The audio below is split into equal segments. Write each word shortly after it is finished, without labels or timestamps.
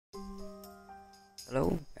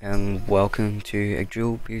Hello and welcome to a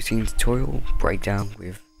drill boosting tutorial breakdown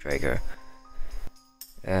with Drago.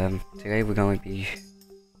 Today we're going to be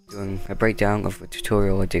doing a breakdown of a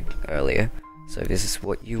tutorial I did earlier, so this is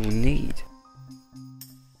what you will need.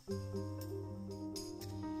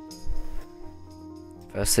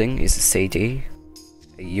 First thing is a CD,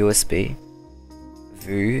 a USB,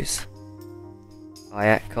 Vuze,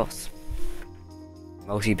 iATKOS,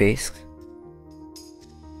 Multibeast,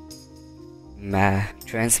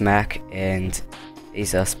 Transmac, and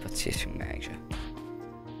Easeus partition manager.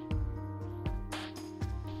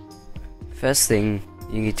 First thing,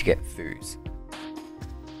 you need to get Vuze.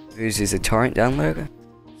 Vuze is a torrent downloader,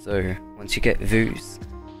 so once you get Vuze,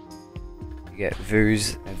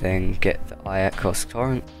 and then get the iATKOS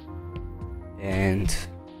torrent and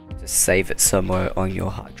just save it somewhere on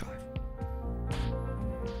your hard drive.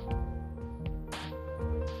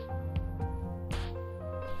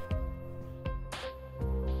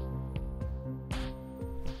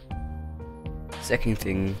 Second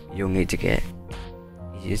thing you'll need to get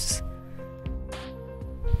is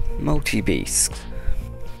Multibeast.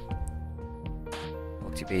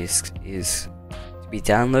 Multibeast is to be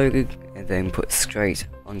downloaded and then put straight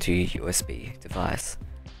onto your USB device,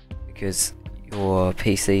 because your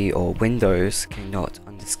PC or Windows cannot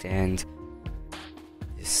understand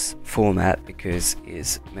this format because it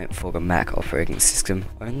is meant for the Mac operating system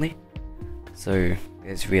only, so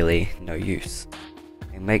there's really no use.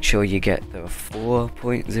 And make sure you get the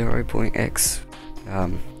 4.0.x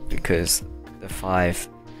because the 5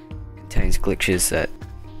 contains glitches that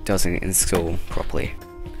doesn't install properly.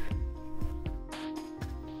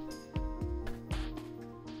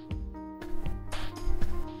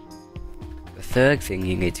 The third thing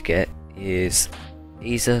you need to get is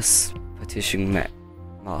Easeus partition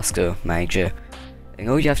master manager, and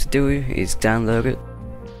all you have to do is download it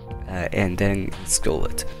and then install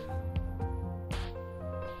it.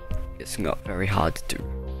 It's not very hard to do,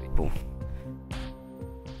 people.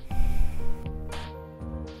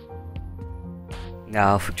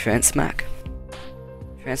 Now for Transmac.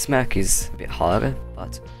 Transmac is a bit harder,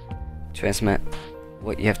 but Transmac,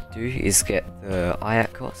 what you have to do is get the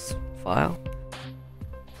iATKOS file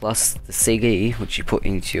plus the CD which you put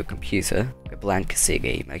into your computer, a blank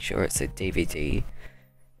CD, make sure it's a DVD,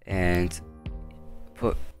 and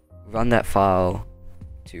run that file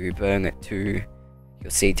to burn it to your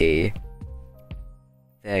CD.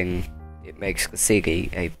 Then it makes the CD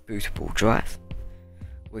a bootable drive,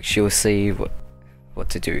 which you'll see what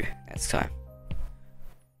to do next time.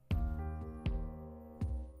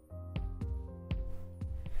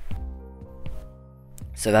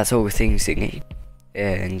 So that's all the things you need,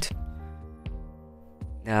 and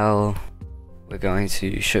now we're going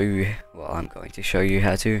to show you, well, I'm going to show you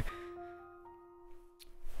how to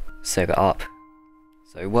set it up.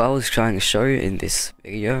 So what I was trying to show you in this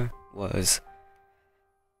video was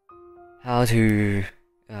how to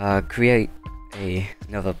create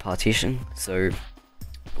another partition. So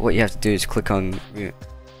what you have to do is click on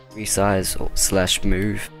resize or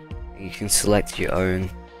 /move, and you can select your own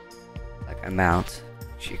amount,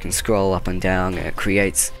 which you can scroll up and down, and it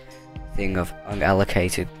creates a thing of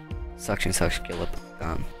unallocated such and such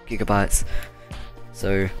gigabytes.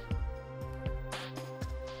 So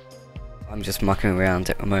I'm just mucking around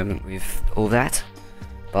at the moment with all that,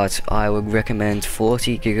 but I would recommend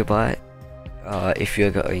 40 gigabyte if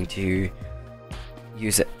you're going to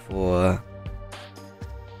use it for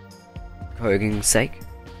coding sake.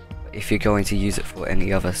 If you're going to use it for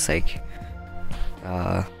any other sake,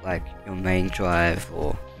 like your main drive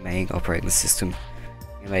or main operating system,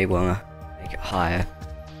 you may want to make it higher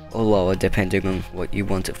or lower depending on what you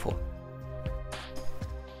want it for.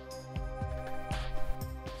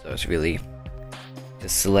 So it's really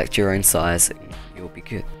just select your own size and you'll be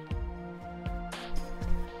good.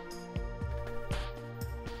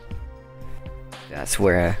 That's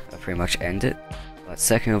where I pretty much end it. But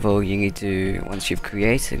second of all, you need to, once you've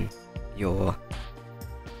created your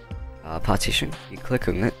partition, you click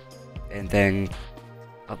on it, and then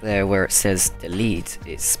up there where it says delete,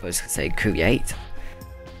 it's supposed to say create.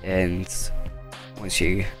 And once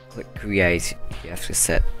you click create, you have to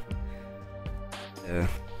set the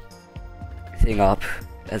thing up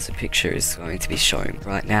as the picture is going to be shown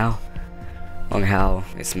right now on how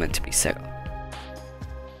it's meant to be set up.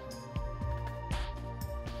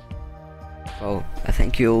 Well, I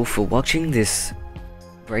thank you all for watching this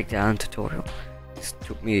breakdown tutorial. This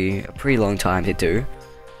took me a pretty long time to do,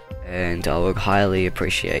 and I would highly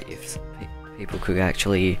appreciate if people could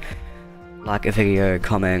actually like a video,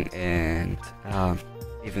 comment, and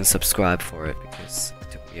even subscribe for it, because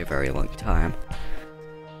it took me a very long time.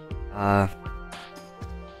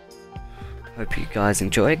 hope you guys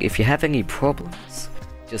enjoyed. If you have any problems,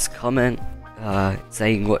 just comment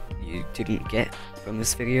saying what you didn't get from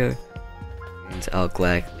this video, and I'll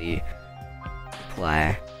gladly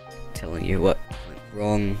reply telling you what went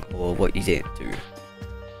wrong or what you didn't do.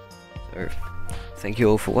 So, thank you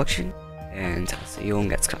all for watching, and I'll see you all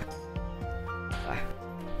next time.